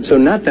 So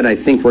not that I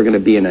think we're going to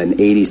be in an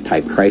 80s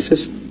type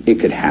crisis. It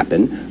could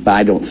happen, but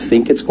I don't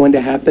think it's going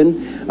to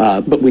happen.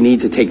 But we need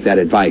to take that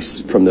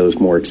advice from those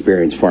more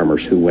experienced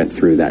farmers who went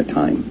through that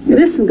time. It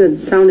is some good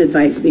sound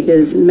advice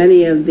because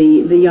many of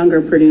the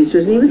younger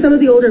producers, and even some of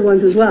the older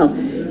ones as well,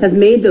 have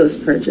made those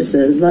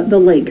purchases, the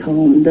lake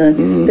home,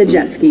 the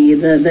jet ski,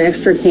 the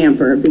extra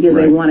camper, because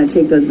they want to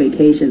take those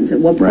vacations. At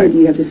what point do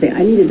you have to say,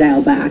 I need to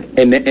dial back?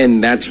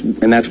 And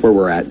that's where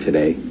we're at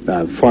today.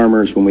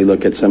 Farmers, when we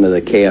look at some of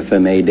the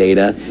KFMA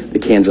data, the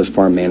Kansas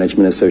Farm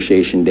Management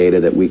Association data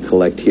that we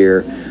collect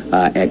here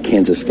at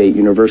Kansas State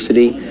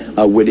University,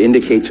 would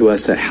indicate to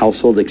us that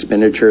household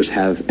expenditures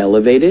have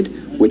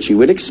elevated, which you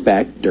would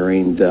expect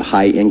during the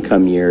high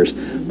income years.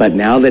 But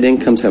now that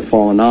incomes have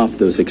fallen off,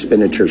 those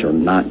expenditures are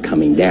not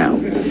coming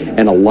down.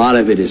 And a lot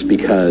of it is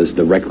because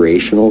the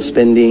recreational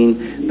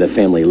spending, the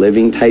family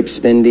living type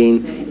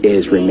spending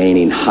is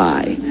remaining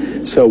high.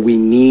 So we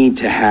need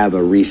to have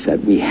a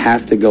reset. We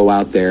have to go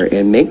out there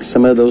and make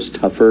some of those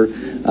tougher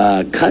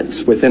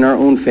cuts within our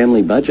own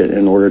family budget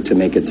in order to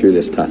make it through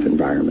this tough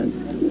environment.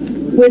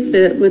 With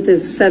the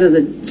set of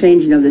the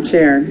changing of the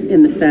chair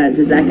in the feds,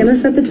 is that going to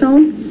set the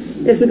tone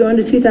as we go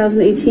into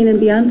 2018 and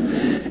beyond?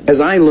 As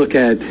I look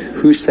at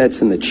who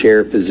sets in the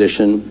chair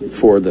position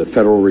for the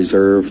Federal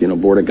Reserve,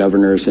 Board of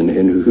Governors, and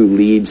who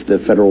leads the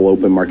Federal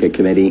Open Market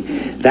Committee,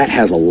 that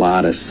has a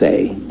lot of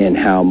say in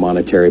how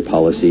monetary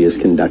policy is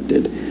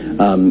conducted.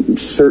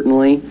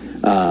 Certainly,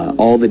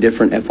 all the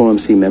different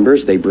FOMC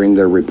members, they bring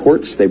their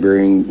reports, they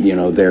bring,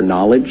 their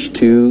knowledge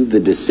to the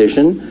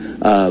decision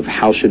of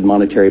how should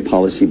monetary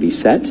policy be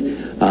set.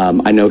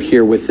 I know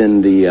here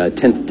within the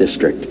 10th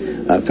District,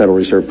 Federal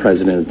Reserve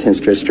President of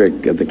 10th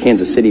District of the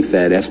Kansas City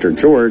Fed, Esther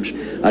George,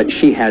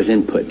 she has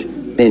input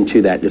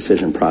into that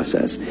decision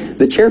process.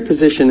 The chair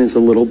position is a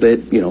little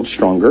bit,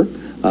 stronger,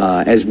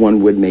 as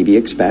one would maybe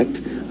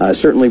expect.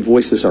 Certainly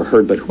voices are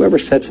heard, but whoever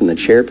sits in the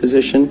chair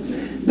position,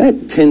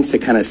 that tends to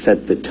kind of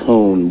set the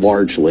tone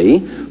largely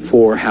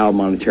for how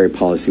monetary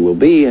policy will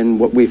be. And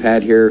what we've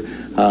had here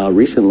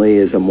recently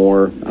is a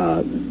more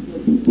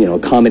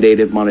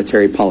accommodative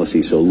monetary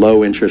policy, so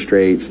low interest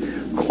rates,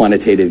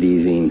 quantitative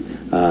easing,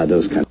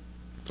 those kind of.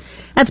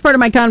 That's part of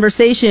my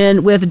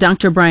conversation with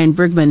Dr. Brian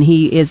Brigman.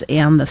 He is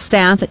on the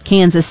staff at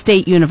Kansas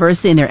State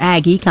University in their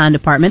Ag Econ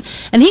department,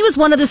 and he was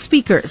one of the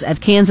speakers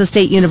at Kansas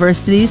State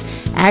University's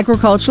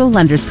Agricultural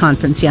Lenders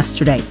Conference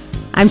yesterday.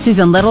 I'm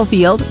Susan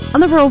Littlefield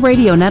on the Rural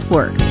Radio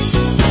Network.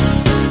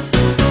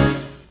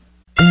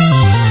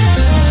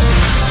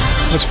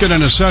 Let's get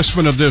an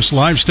assessment of this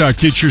livestock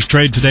futures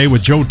trade today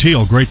with Joe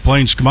Teal, Great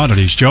Plains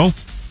Commodities. Joe?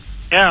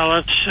 Yeah,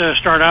 let's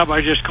start out by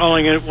just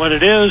calling it what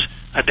it is,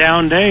 a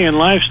down day in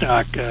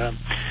livestock.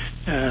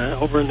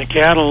 Over in the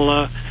cattle,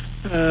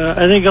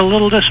 I think a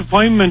little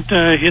disappointment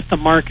hit the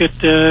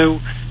market.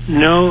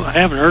 No, I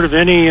haven't heard of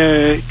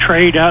any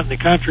trade out in the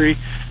country.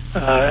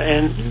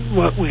 And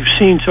what we've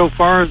seen so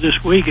far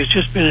this week has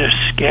just been a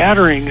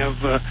scattering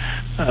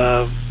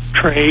of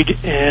trade.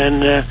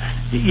 And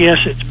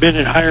yes, it's been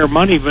at higher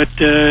money, but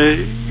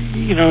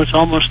it's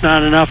almost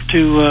not enough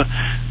to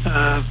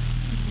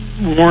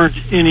warrant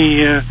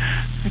any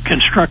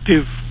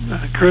constructive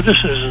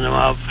criticism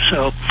of.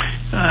 So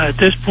at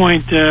this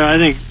point, I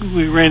think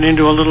we ran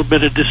into a little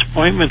bit of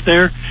disappointment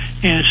there,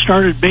 and it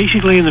started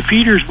basically in the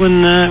feeders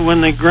when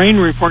the grain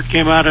report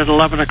came out at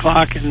 11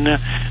 o'clock, and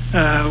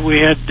we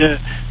had the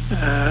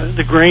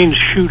grains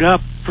shoot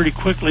up pretty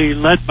quickly,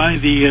 led by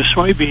the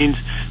soybeans,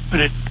 but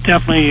it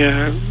definitely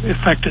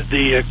affected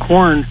the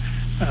corn,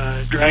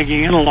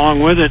 dragging in along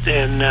with it,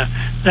 and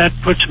that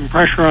put some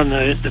pressure on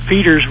the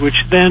feeders,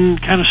 which then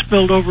kind of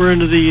spilled over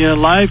into the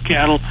live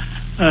cattle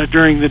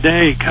during the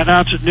day.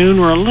 Cutouts at noon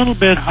were a little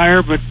bit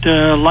higher, but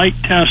light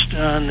test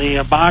on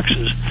the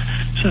boxes,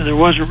 so there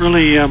wasn't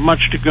really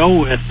much to go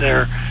with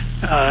there,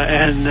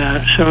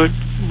 and so it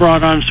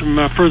brought on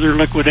some further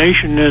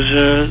liquidation as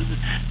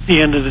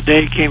the end of the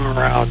day came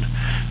around.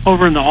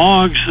 Over in the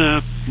hogs,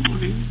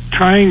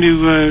 trying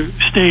to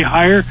stay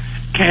higher.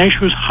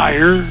 Cash was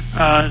higher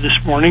this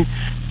morning,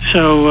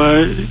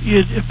 so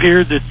it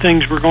appeared that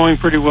things were going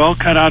pretty well.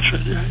 Cutouts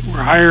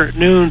were higher at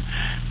noon,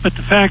 but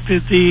the fact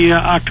that the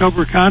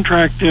October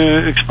contract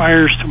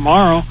expires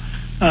tomorrow,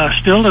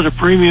 still at a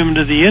premium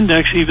to the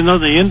index, even though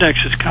the index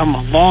has come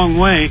a long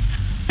way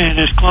and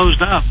has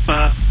closed up,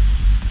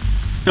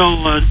 still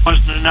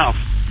wasn't enough.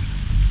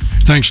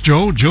 Thanks,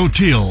 Joe. Joe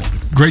Teal,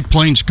 Great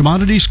Plains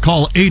Commodities.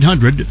 Call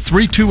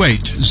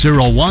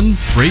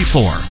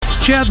 800-328-0134.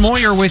 Chad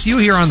Moyer with you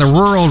here on the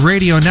Rural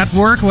Radio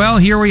Network. Well,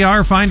 here we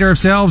are, find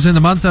ourselves in the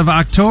month of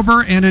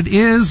October, and it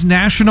is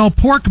National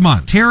Pork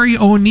Month. Terry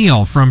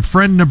O'Neill from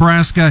Friend,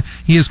 Nebraska.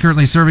 He is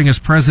currently serving as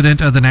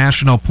president of the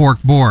National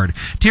Pork Board.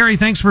 Terry,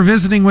 thanks for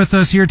visiting with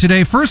us here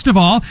today. First of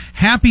all,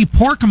 happy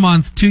Pork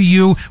Month to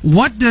you.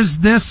 What does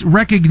this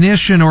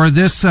recognition or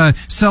this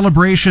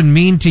celebration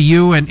mean to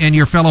you and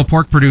your fellow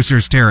pork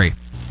producers, Terry?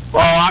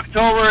 Well,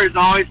 October is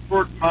always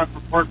Pork Month for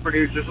pork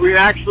producers. We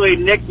actually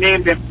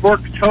nicknamed it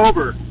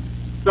Porktober.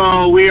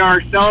 So we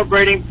are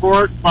celebrating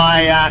pork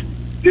by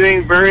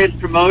doing various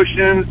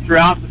promotions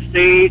throughout the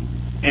state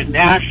and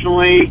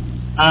nationally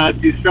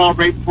to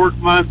celebrate Pork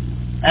Month.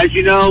 As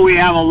you know, we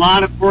have a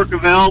lot of pork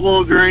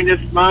available during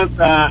this month.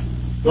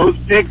 Those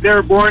pigs that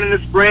are born in the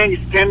spring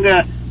tend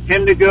to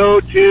go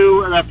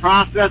to the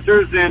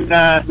processors in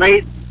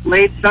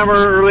late summer,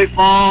 early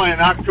fall, and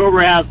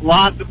October has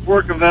lots of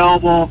pork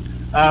available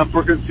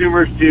for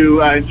consumers to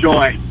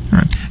enjoy.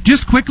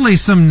 Just quickly,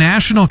 some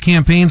national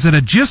campaigns that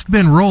have just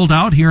been rolled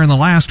out here in the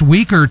last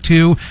week or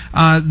two.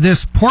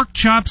 This pork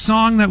chop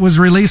song that was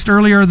released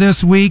earlier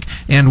this week,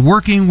 and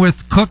working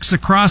with cooks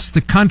across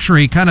the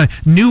country, kind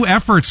of new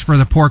efforts for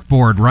the pork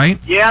board, right?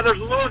 Yeah, there's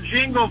a little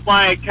jingle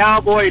by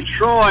Cowboy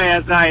Troy,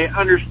 as I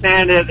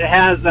understand it. It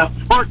has a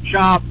pork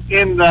chop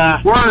in the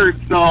word,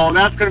 so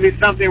that's going to be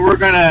something we're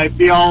going to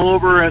be all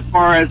over as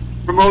far as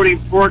promoting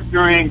pork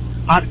during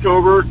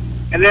October.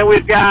 And then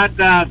we've got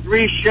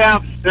 3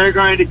 chefs. They're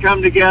going to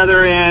come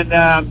together and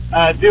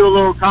do a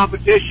little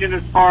competition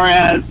as far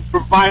as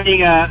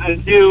providing a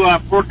new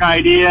pork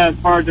idea, as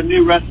far as a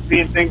new recipe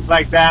and things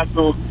like that.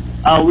 So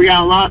we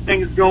got a lot of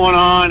things going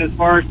on as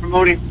far as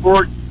promoting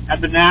pork at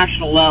the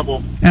national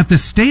level. At the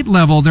state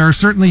level, there are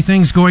certainly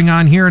things going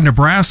on here in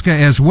Nebraska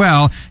as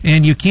well,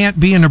 and you can't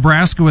be in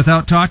Nebraska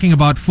without talking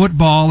about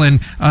football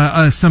and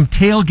some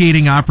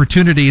tailgating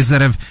opportunities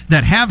that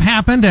have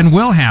happened and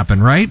will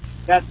happen, right?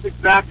 That's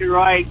exactly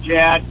right,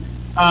 Chad.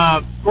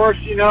 Of course,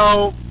 you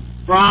know,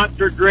 brats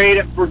are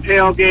great for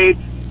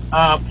tailgates.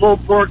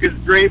 Pulled pork is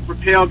great for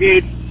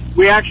tailgates.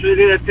 We actually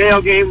did a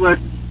tailgate with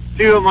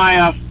 2 of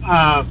my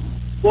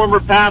former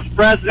past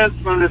presidents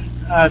from the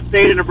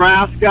state of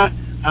Nebraska,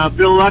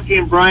 Bill Lucky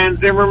and Brian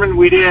Zimmerman.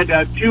 We did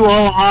 2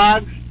 whole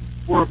hogs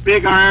for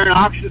Big Iron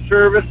Auction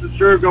Service and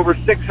served over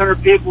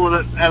 600 people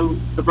at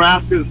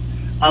Nebraska's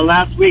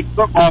last week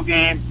football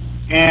game.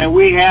 And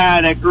we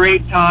had a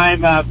great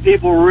time.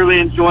 People really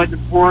enjoyed the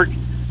pork.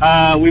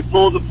 We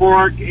pulled the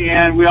pork,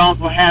 and we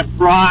also had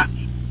brats.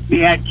 We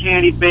had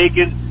candied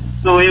bacon.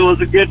 So it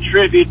was a good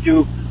tribute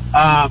to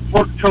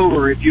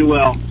Porktober, if you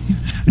will.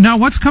 Now,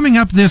 what's coming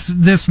up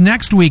this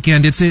next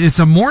weekend? It's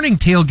a morning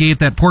tailgate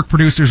that pork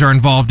producers are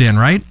involved in,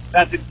 right?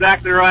 That's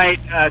exactly right,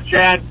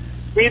 Chad.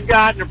 We've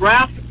got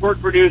Nebraska pork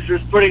producers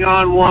putting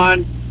on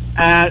one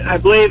at, I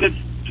believe it's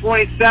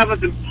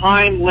 27th and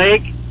Pine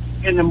Lake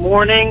in the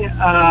morning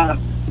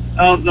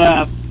of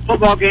the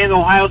football game, the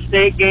Ohio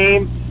State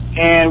game.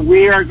 And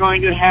we are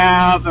going to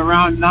have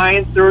around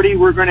 9:30,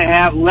 we're going to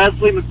have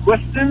Leslie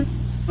McQuiston,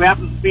 who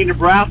happens to be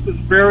Nebraska's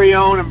very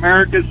own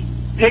America's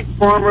Pig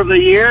Farmer of the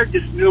Year,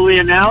 just newly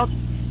announced.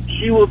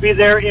 she will be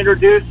there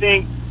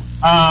introducing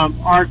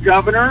our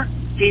governor.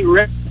 Pete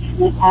Ricks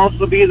will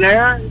also be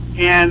there.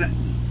 And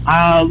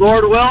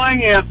Lord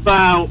willing, if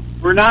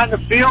we're not in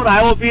the field,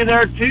 I will be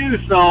there too.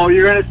 So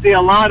you're going to see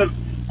a lot of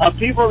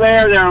people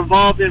there that are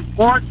involved in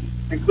pork,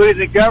 including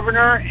the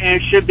governor,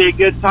 and it should be a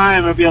good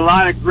time. There'll be a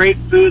lot of great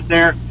food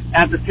there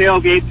at the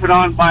tailgate put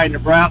on by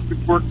Nebraska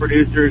pork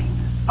producers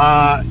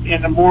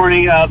in the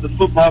morning of the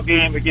football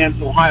game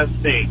against Ohio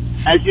State.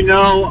 As you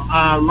know,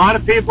 a lot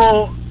of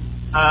people,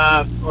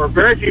 or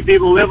very few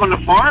people, live on the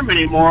farm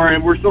anymore,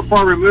 and we're so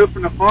far removed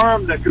from the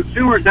farm that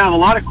consumers have a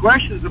lot of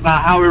questions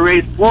about how we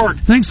raise pork.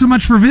 Thanks so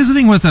much for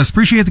visiting with us.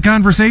 Appreciate the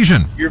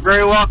conversation. You're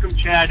very welcome,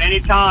 Chad.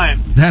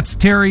 Anytime. That's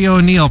Terry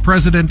O'Neill,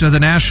 president of the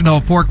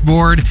National Pork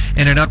Board,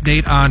 and an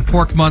update on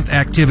Pork Month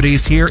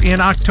activities here in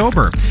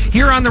October.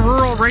 Here on the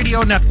Rural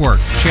Radio Network,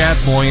 Chad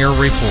Moyer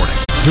reporting.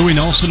 Dewey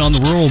Nelson on the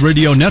Rural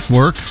Radio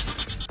Network.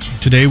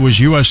 Today was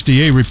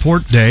USDA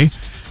Report Day.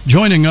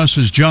 Joining us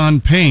is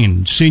John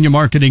Payne, Senior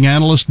Marketing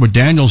Analyst with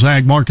Daniels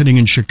Ag Marketing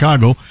in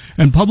Chicago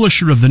and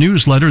publisher of the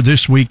newsletter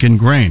This Week in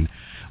Grain.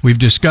 We've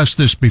discussed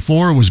this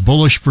before. It was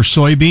bullish for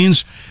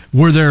soybeans.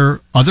 Were there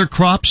other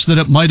crops that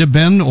it might have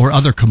been, or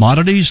other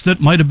commodities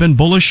that might have been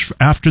bullish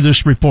after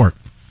this report?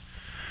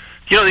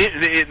 You know,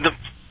 the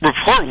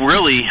report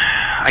really,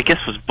 I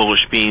guess, was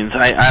bullish beans.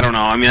 I don't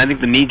know. I mean, I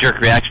think the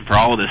knee-jerk reaction for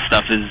all of this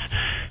stuff is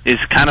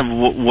kind of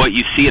what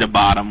you see at a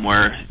bottom,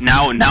 where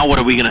now what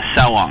are we going to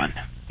sell on?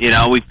 You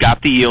know, we've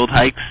got the yield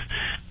hikes.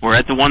 We're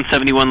at the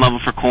 171 level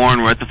for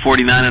corn. We're at the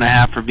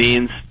 49.5 for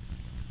beans.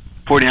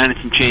 49 and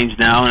some change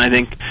now, and I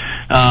think,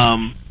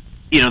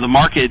 you know, the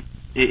market,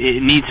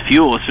 it needs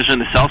fuel, especially on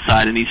the sell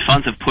side, and these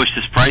funds have pushed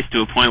this price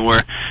to a point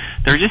where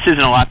there just isn't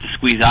a lot to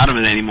squeeze out of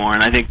it anymore.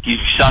 And I think you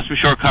saw some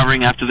short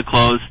covering after the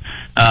close,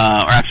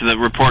 or after the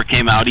report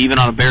came out, even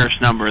on a bearish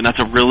number, and that's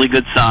a really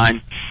good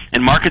sign.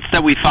 And markets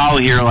that we follow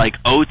here, like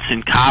oats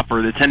and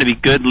copper, that tend to be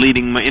good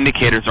leading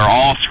indicators, are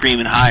all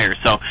screaming higher.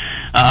 So,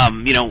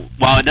 you know,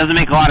 while it doesn't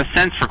make a lot of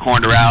sense for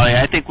corn to rally,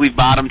 I think we've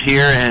bottomed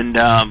here, and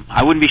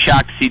I wouldn't be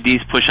shocked to see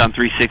these push on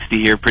 360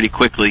 here pretty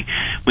quickly.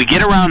 We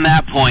get around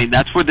that point,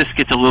 that's where this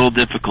gets a little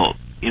difficult.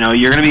 You know,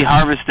 you're going to be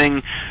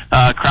harvesting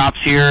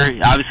crops here.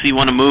 Obviously, you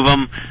want to move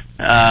them.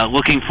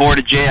 Looking forward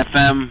to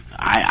JFM,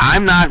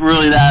 I'm not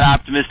really that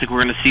optimistic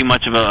we're going to see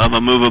much of a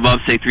move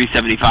above, say,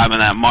 375 on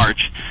that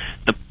March.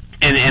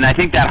 And I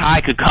think that high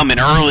could come in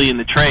early in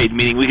the trade,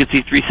 meaning we could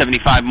see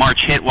 375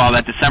 March hit while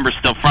that December's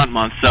still front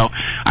month. So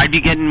I'd be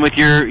getting with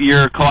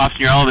your co-ops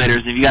and your elevators.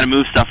 If you got to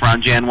move stuff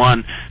around Jan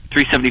 1,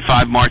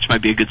 375 March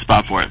might be a good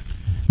spot for it.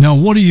 Now,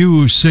 what do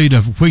you say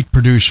to wheat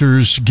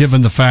producers,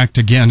 given the fact,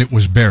 again, it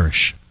was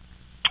bearish?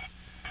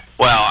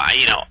 Well,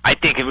 you know, I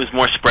think it was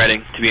more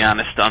spreading, to be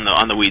honest, on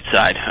the wheat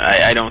side.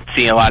 I don't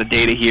see a lot of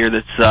data here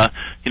that's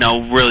you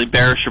know, really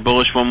bearish or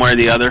bullish one way or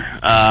the other.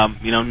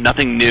 You know,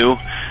 nothing new.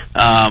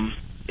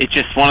 It's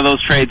just one of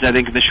those trades, I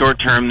think, in the short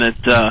term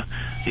that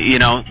you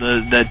know,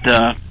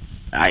 it's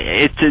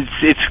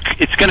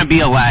going to be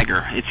a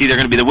lagger. It's either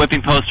going to be the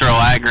whipping post or a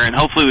lagger, and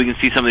hopefully we can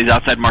see some of these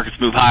outside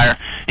markets move higher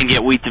and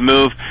get wheat to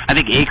move. I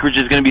think acreage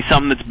is going to be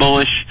something that's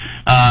bullish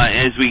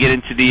as we get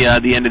into the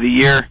end of the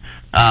year.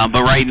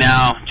 But right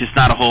now, just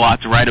not a whole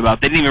lot to write about.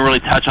 They didn't even really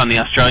touch on the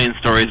Australian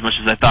story as much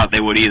as I thought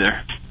they would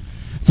either.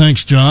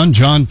 Thanks, John.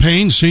 John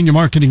Payne, Senior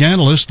Marketing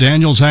Analyst,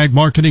 Daniels Ag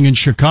Marketing in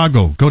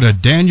Chicago. Go to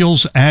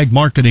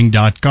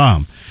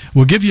danielsagmarketing.com.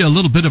 We'll give you a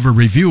little bit of a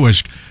review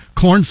as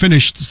corn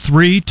finished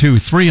 3 to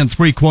 3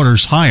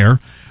 3/4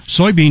 higher.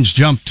 Soybeans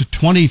jumped to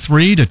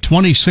 23 to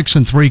 26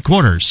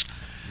 3/4.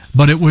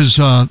 But it was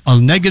a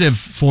negative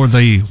for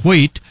the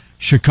wheat.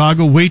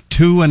 Chicago wheat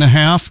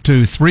 2.5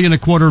 to 3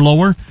 1/4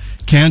 lower.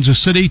 Kansas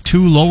City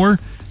 2 lower.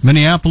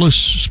 Minneapolis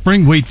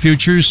spring wheat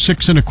futures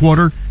 6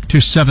 1/4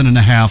 to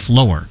 7.5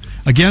 lower.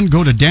 Again,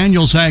 go to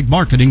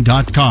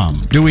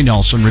danielsagmarketing.com. Dewey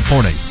Nelson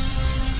reporting.